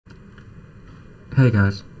Hey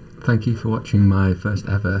guys, thank you for watching my first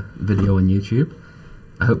ever video on YouTube.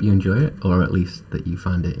 I hope you enjoy it, or at least that you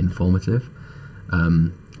find it informative.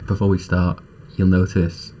 Before we start, you'll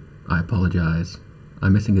notice I apologise.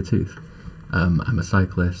 I'm missing a tooth. I'm a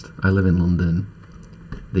cyclist, I live in London,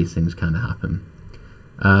 these things kind of happen.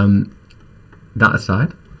 That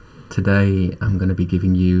aside, today I'm going to be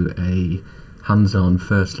giving you a hands-on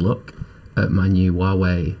first look at my new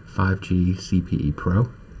Huawei 5G CPE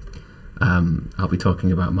Pro. I'll be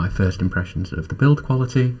talking about my first impressions of the build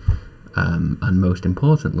quality, and most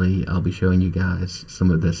importantly, I'll be showing you guys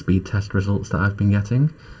some of the speed test results that I've been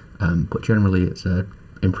getting, but generally it's an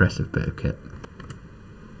impressive bit of kit.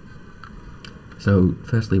 So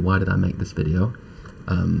firstly, why did I make this video?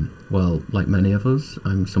 Well, like many of us,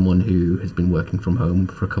 I'm someone who has been working from home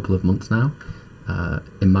for a couple of months now.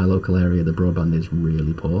 In my local area, the broadband is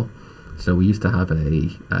really poor, so we used to have a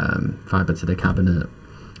fibre to the cabinet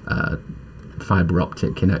fibre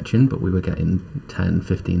optic connection, but we were getting 10,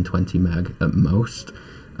 15, 20 meg at most,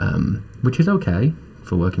 which is okay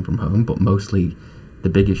for working from home, but mostly the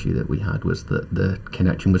big issue that we had was that the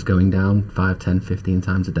connection was going down 5, 10, 15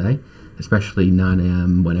 times a day, especially 9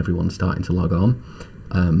 AM when everyone's starting to log on.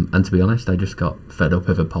 And to be honest, I just got fed up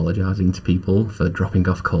of apologising to people for dropping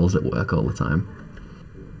off calls at work all the time.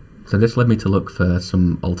 So this led me to look for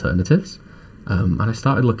some alternatives, and I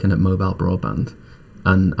started looking at mobile broadband.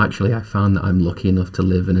 And actually I found that I'm lucky enough to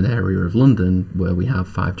live in an area of London where we have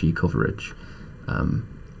 5G coverage.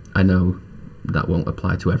 I know that won't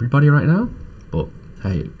apply to everybody right now, but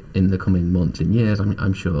hey, in the coming months and years,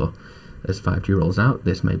 I'm sure as 5G rolls out,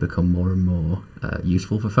 this may become more and more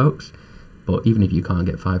useful for folks. But even if you can't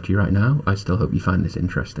get 5G right now, I still hope you find this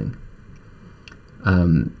interesting.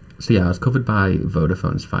 So yeah, I was covered by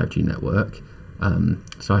Vodafone's 5G network.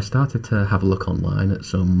 So I started to have a look online at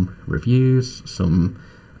some reviews, some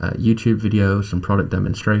YouTube videos, some product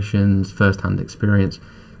demonstrations, first-hand experience,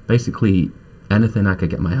 basically anything I could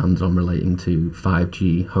get my hands on relating to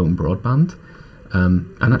 5G home broadband.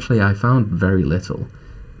 And actually I found very little.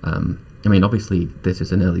 I mean, obviously this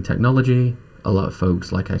is an early technology. A lot of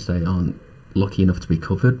folks, like I say, aren't lucky enough to be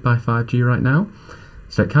covered by 5G right now.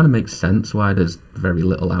 So it kind of makes sense why there's very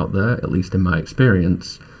little out there, at least in my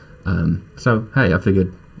experience. So hey, I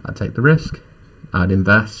figured I'd take the risk, I'd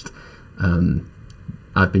invest.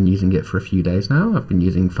 I've been using it for a few days now. I've been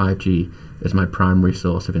using 5G as my primary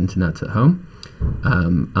source of internet at home,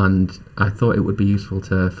 and I thought it would be useful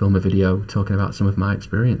to film a video talking about some of my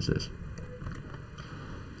experiences.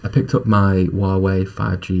 I picked up my Huawei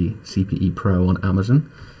 5G CPE Pro on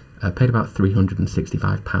Amazon. I paid about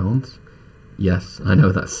 £365. Yes, I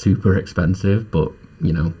know that's super expensive, but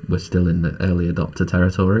you know, we're still in the early adopter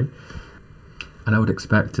territory. And I would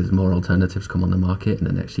expect as more alternatives come on the market in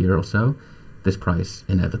the next year or so, this price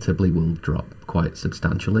inevitably will drop quite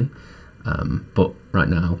substantially. But right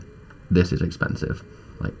now, this is expensive.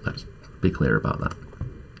 Like, let's be clear about that.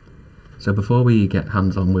 So before we get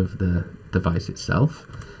hands-on with the device itself,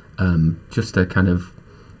 just to kind of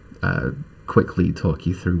quickly talk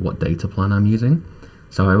you through what data plan I'm using.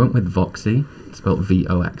 So I went with Voxi, spelled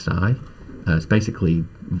V-O-X-I. It's basically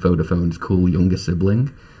Vodafone's cool younger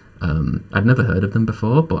sibling. I'd never heard of them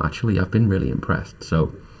before, but actually I've been really impressed.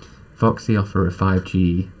 So Voxi offer a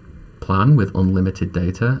 5G plan with unlimited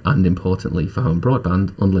data, and importantly for home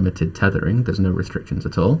broadband, unlimited tethering. There's no restrictions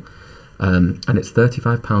at all. And it's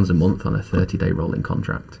 £35 a month on a 30-day rolling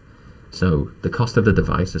contract. So the cost of the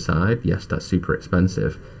device aside, yes, that's super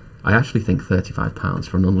expensive. I actually think £35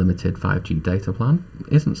 for an unlimited 5G data plan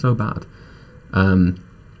isn't so bad.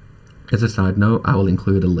 As a side note, I will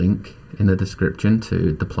include a link in the description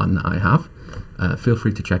to the plan that I have. Feel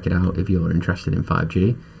free to check it out if you're interested in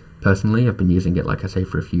 5G. Personally, I've been using it, like I say,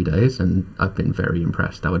 for a few days, and I've been very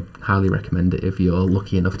impressed. I would highly recommend it if you're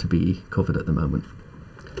lucky enough to be covered at the moment.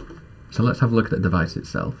 So let's have a look at the device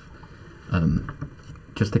itself.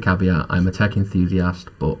 Just a caveat, I'm a tech enthusiast,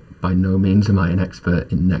 but by no means am I an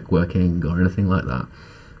expert in networking or anything like that.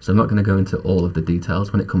 So I'm not going to go into all of the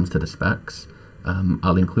details when it comes to the specs.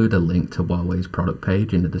 I'll include a link to Huawei's product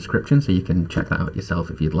page in the description so you can check that out yourself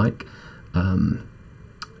if you'd like.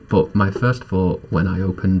 But my first thought when I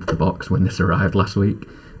opened the box when this arrived last week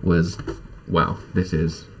was, wow, this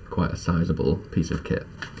is quite a sizable piece of kit.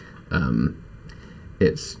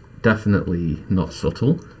 It's definitely not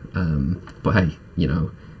subtle, but hey, you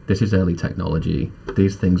know, this is early technology.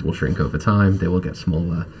 These things will shrink over time, they will get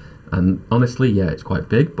smaller, and honestly, yeah, it's quite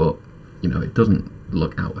big, but you know, it doesn't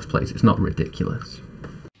look out of place. It's not ridiculous.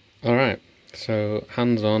 Alright, so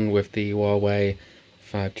hands-on with the Huawei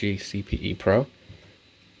 5G CPE Pro.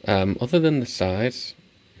 Other than the size,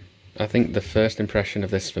 I think the first impression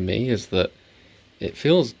of this for me is that it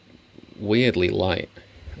feels weirdly light.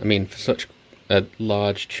 I mean, for such a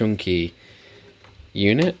large, chunky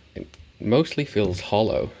unit, it mostly feels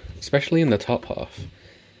hollow, especially in the top half.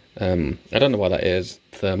 I don't know why that is,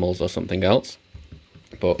 thermals or something else,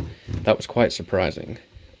 but that was quite surprising.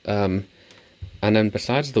 And then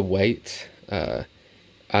besides the weight,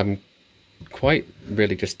 I'm quite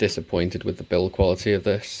really just disappointed with the build quality of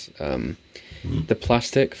this. The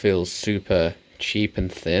plastic feels super cheap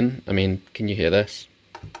and thin. I mean, can you hear this?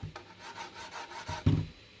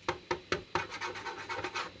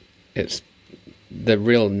 It's the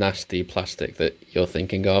real nasty plastic that you're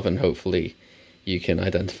thinking of, and hopefully you can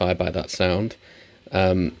identify by that sound.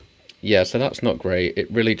 Yeah, so that's not great. It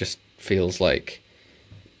really just feels like,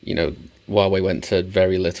 you know, Huawei went to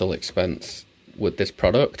very little expense with this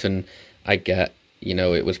product, and I get, you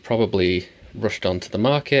know, it was probably rushed onto the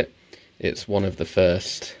market. It's one of the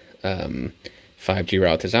first 5G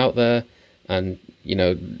routers out there, and, you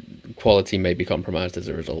know, quality may be compromised as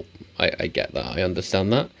a result. I get that, I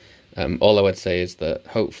understand that. All I would say is that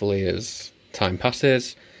hopefully as time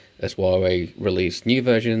passes, as Huawei release new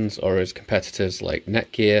versions, or as competitors like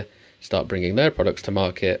Netgear start bringing their products to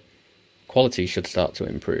market, quality should start to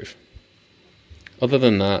improve. Other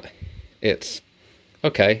than that, it's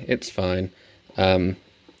okay, it's fine. And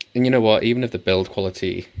you know what, even if the build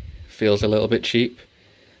quality feels a little bit cheap,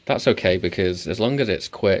 that's okay, because as long as it's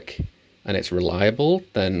quick and it's reliable,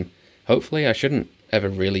 then hopefully I shouldn't ever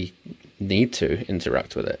really need to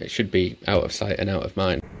interact with it. It should be out of sight and out of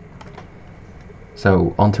mind.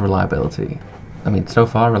 So on to reliability. I mean, so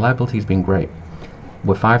far reliability's been great.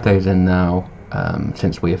 We're 5 days in now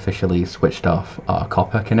since we officially switched off our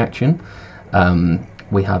copper connection.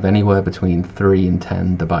 We have anywhere between 3 and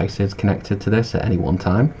 10 devices connected to this at any one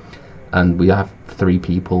time, and we have 3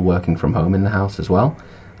 people working from home in the house as well.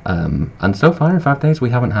 And so far in 5 days we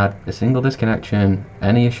haven't had a single disconnection,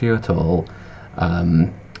 any issue at all.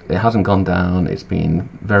 It hasn't gone down. It's been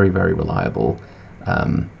very, very reliable.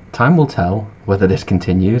 Time will tell whether this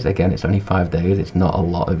continues. Again, it's only 5 days. It's not a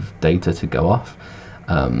lot of data to go off.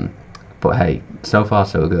 But hey, so far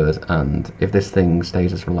so good. And if this thing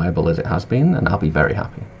stays as reliable as it has been, then I'll be very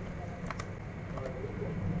happy.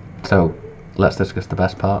 So let's discuss the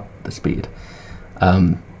best part, the speed.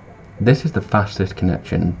 This is the fastest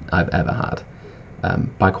connection I've ever had,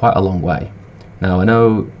 by quite a long way. Now, I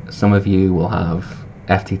know some of you will have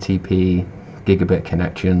FTTP gigabit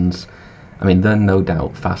connections. I mean, they're no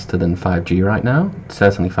doubt faster than 5G right now,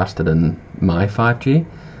 certainly faster than my 5G,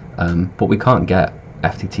 but we can't get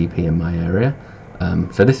FTTP in my area,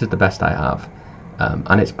 so this is the best I have,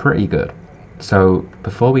 and it's pretty good. So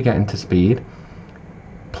before we get into speed,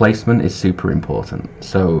 placement is super important.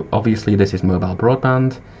 So obviously this is mobile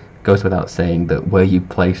broadband. Goes without saying that where you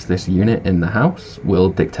place this unit in the house will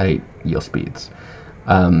dictate your speeds.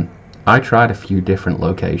 I tried a few different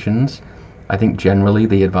locations. I think generally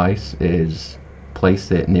the advice is place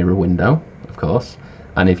it near a window, of course,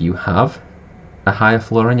 and if you have a higher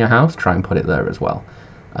floor in your house, try and put it there as well.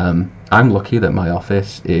 I'm lucky that my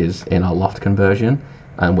office is in our loft conversion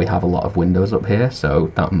and we have a lot of windows up here,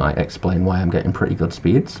 so that might explain why I'm getting pretty good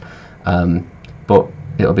speeds. But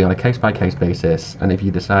it'll be on a case-by-case basis, and if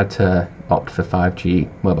you decide to opt for 5G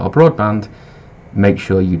mobile broadband, make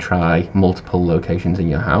sure you try multiple locations in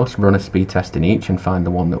your house, run a speed test in each and find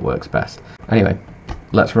the one that works best. Anyway,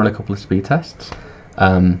 let's run a couple of speed tests.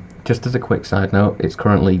 Just as a quick side note, it's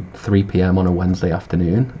currently 3 PM on a Wednesday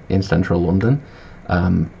afternoon in central London.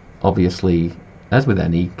 Obviously, as with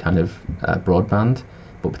any kind of broadband,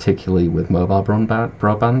 but particularly with mobile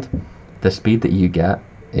broadband, the speed that you get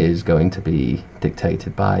is going to be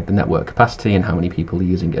dictated by the network capacity and how many people are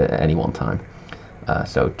using it at any one time.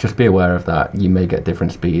 So just be aware of that. You may get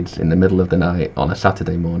different speeds in the middle of the night, on a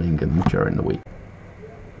Saturday morning, and during the week.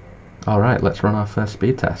 Alright, let's run our first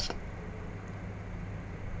speed test.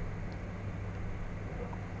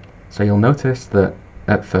 So you'll notice that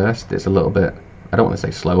at first it's a little bit, I don't want to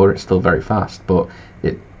say slower, it's still very fast, but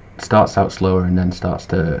it starts out slower and then starts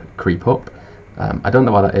to creep up. I don't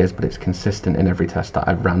know why that is, but it's consistent in every test that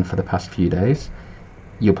I've ran for the past few days.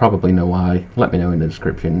 You'll probably know why. Let me know in the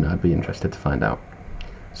description, I'd be interested to find out.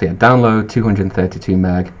 So yeah, download 232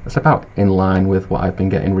 meg. That's about in line with what I've been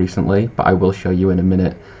getting recently, but I will show you in a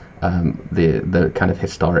minute the kind of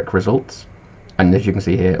historic results. And as you can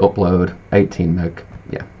see here, upload 18 meg.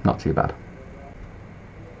 Yeah, not too bad.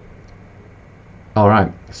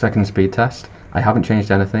 Alright, second speed test. I haven't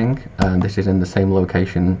changed anything. This is in the same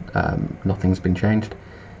location. Nothing's been changed.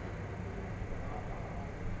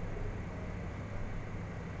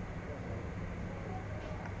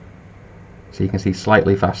 So you can see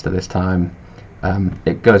slightly faster this time,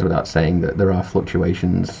 It goes without saying that there are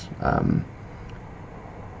fluctuations,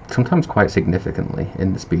 sometimes quite significantly,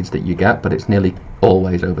 in the speeds that you get, but it's nearly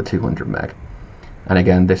always over 200 meg. And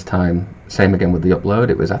again, this time, same again with the upload,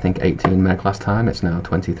 it was I think 18 meg last time, it's now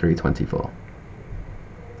 23, 24.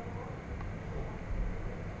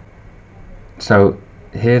 So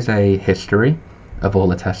here's a history of all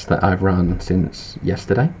the tests that I've run since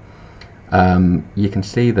yesterday. You can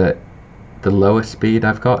see that the lowest speed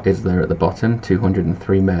I've got is there at the bottom,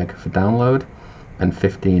 203 meg for download and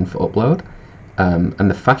 15 for upload. And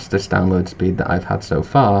the fastest download speed that I've had so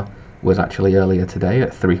far was actually earlier today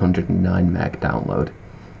at 309 meg download.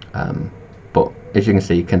 But as you can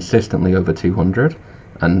see, consistently over 200.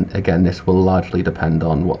 And again, this will largely depend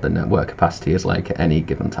on what the network capacity is like at any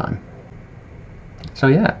given time. So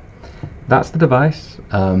yeah, that's the device.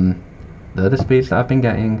 They're the speeds that I've been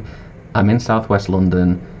getting. I'm in southwest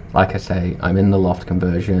London. Like I say, I'm in the loft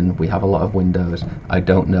conversion. We have a lot of windows. I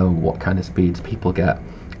don't know what kind of speeds people get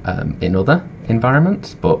in other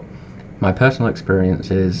environments, but my personal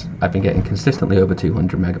experience is I've been getting consistently over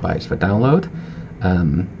 200 megabytes for download.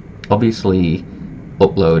 Obviously,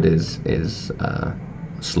 upload is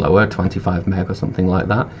slower, 25 meg or something like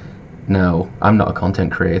that. Now, I'm not a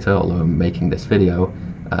content creator, although I'm making this video.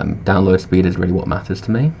 Download speed is really what matters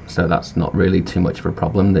to me, so that's not really too much of a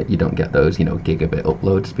problem that you don't get those, gigabit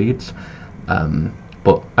upload speeds.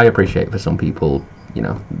 But I appreciate for some people,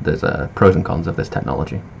 there's pros and cons of this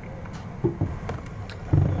technology.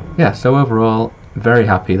 Yeah, so overall, very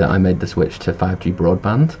happy that I made the switch to 5G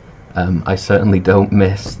broadband. I certainly don't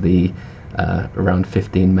miss the around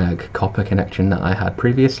 15 meg copper connection that I had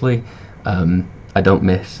previously. I don't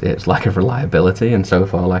miss its lack of reliability, and so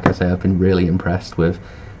far, like I say, I've been really impressed with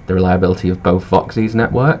the reliability of both Voxy's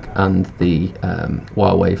network and the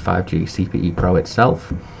Huawei 5G CPE Pro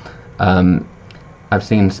itself. I've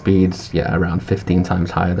seen speeds, around 15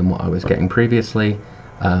 times higher than what I was getting previously.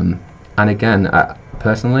 And again,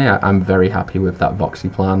 personally, I'm very happy with that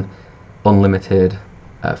Voxy plan. Unlimited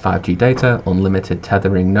 5G data, unlimited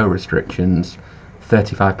tethering, no restrictions,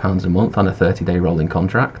 £35 a month on a 30-day rolling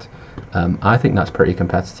contract. I think that's pretty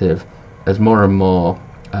competitive. As more and more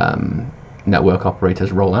network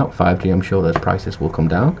operators roll out 5G, I'm sure those prices will come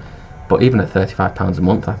down. But even at £35 a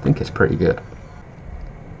month, I think it's pretty good.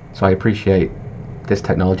 So I appreciate this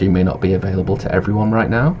technology may not be available to everyone right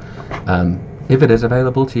now. If it is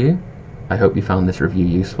available to you, I hope you found this review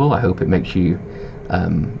useful. I hope it makes you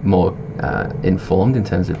more informed in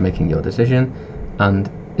terms of making your decision. And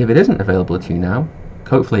if it isn't available to you now,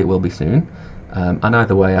 hopefully it will be soon. And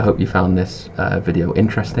either way, I hope you found this video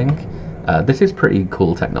interesting. This is pretty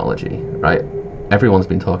cool technology, right? Everyone's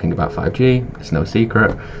been talking about 5G, it's no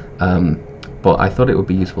secret. But I thought it would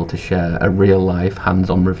be useful to share a real-life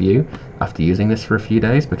hands-on review after using this for a few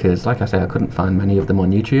days, because like I say, I couldn't find many of them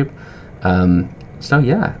on YouTube. So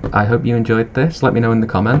yeah, I hope you enjoyed this. Let me know in the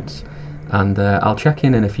comments, and I'll check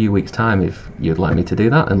in a few weeks' time if you'd like me to do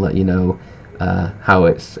that, and let you know how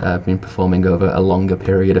it's been performing over a longer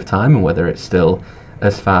period of time, and whether it's still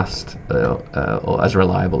as fast or as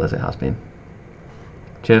reliable as it has been.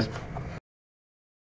 Cheers.